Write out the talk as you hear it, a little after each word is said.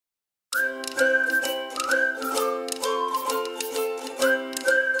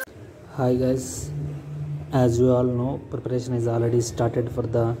Hi guys, as you all know, preparation is already started for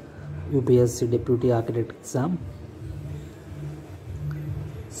the UPSC Deputy Architect Exam.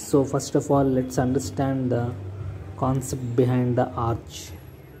 So first of all, let's understand the concept behind the arch.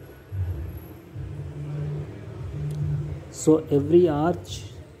 So every arch,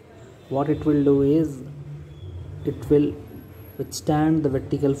 what it will do is, it will withstand the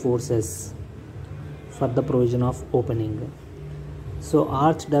vertical forces for the provision of opening. So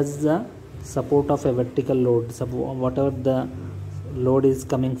arch does the support of a vertical load, whatever the load is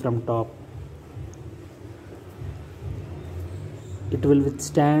coming from top, it will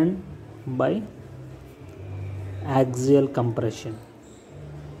withstand by axial compression.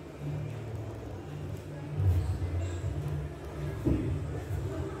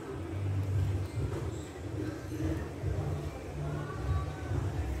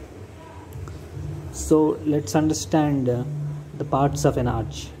 So let's understand the parts of an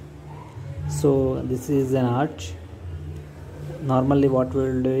arch. So this is an arch. Normally what we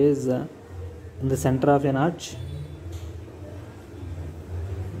will do is, in the center of an arch,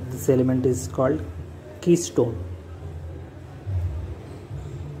 this element is called keystone.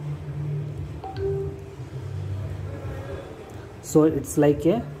 So it's like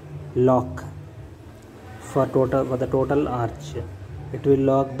a lock for the total arch. It will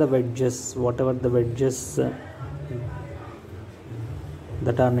lock the wedges, whatever the wedges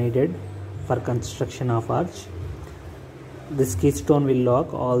that are needed for construction of arch. This keystone will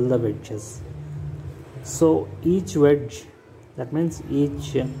lock all the wedges. So each wedge, that means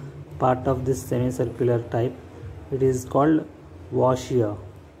each part of this semicircular type, it is called washer.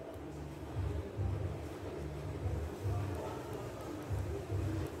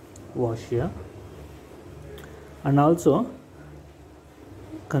 And also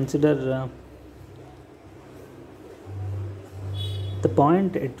consider the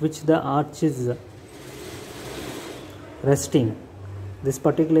point at which the arch is resting. This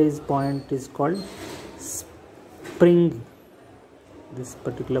particular point is called spring. This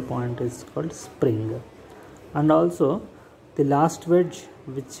particular point is called spring. And also the last wedge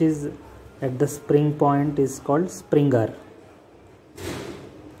which is at the spring point is called springer.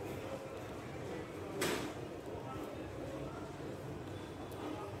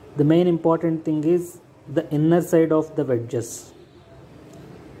 The main important thing is the inner side of the wedges.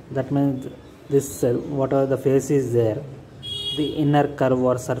 That means this, whatever the face is there, the inner curve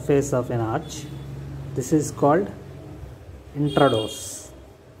or surface of an arch, this is called intrados.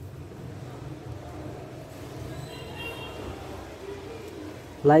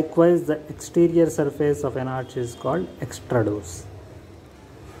 Likewise, the exterior surface of an arch is called extrados.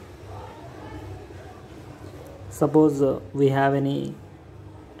 Suppose we have any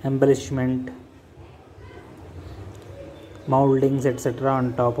embellishment, moldings, etc.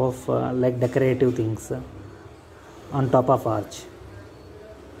 on top of like decorative things on top of arch.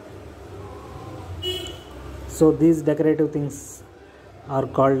 So these decorative things are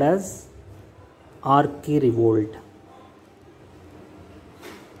called as archirevolt.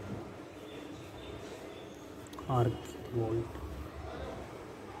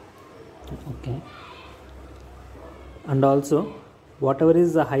 Okay. And also, whatever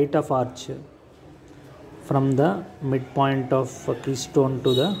is the height of arch from the midpoint of keystone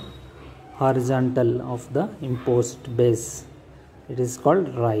to the horizontal of the imposed base, it is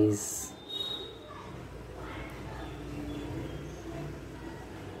called rise.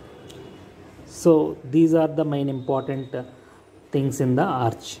 So these are the main important things in the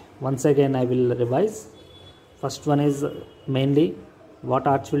arch. Once again I will revise. First one is mainly what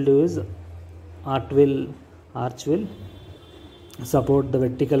arch will do is, arch will support the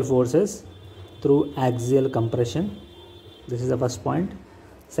vertical forces through axial compression. This is the first point.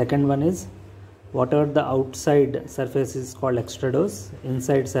 Second one is, whatever the outside surface is called extrados,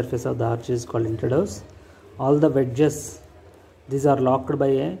 inside surface of the arch is called intrados. All the wedges, these are locked by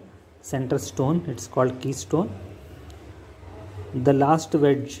a center stone, it's called keystone. The last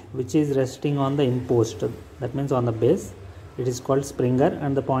wedge which is resting on the impost, that means on the base, it is called springer,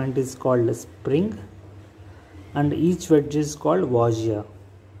 and the point is called spring, and each wedge is called washer.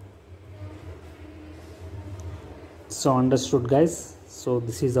 So understood guys. So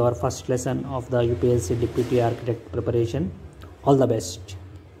this is our first lesson of the UPSC Deputy Architect preparation. All the best.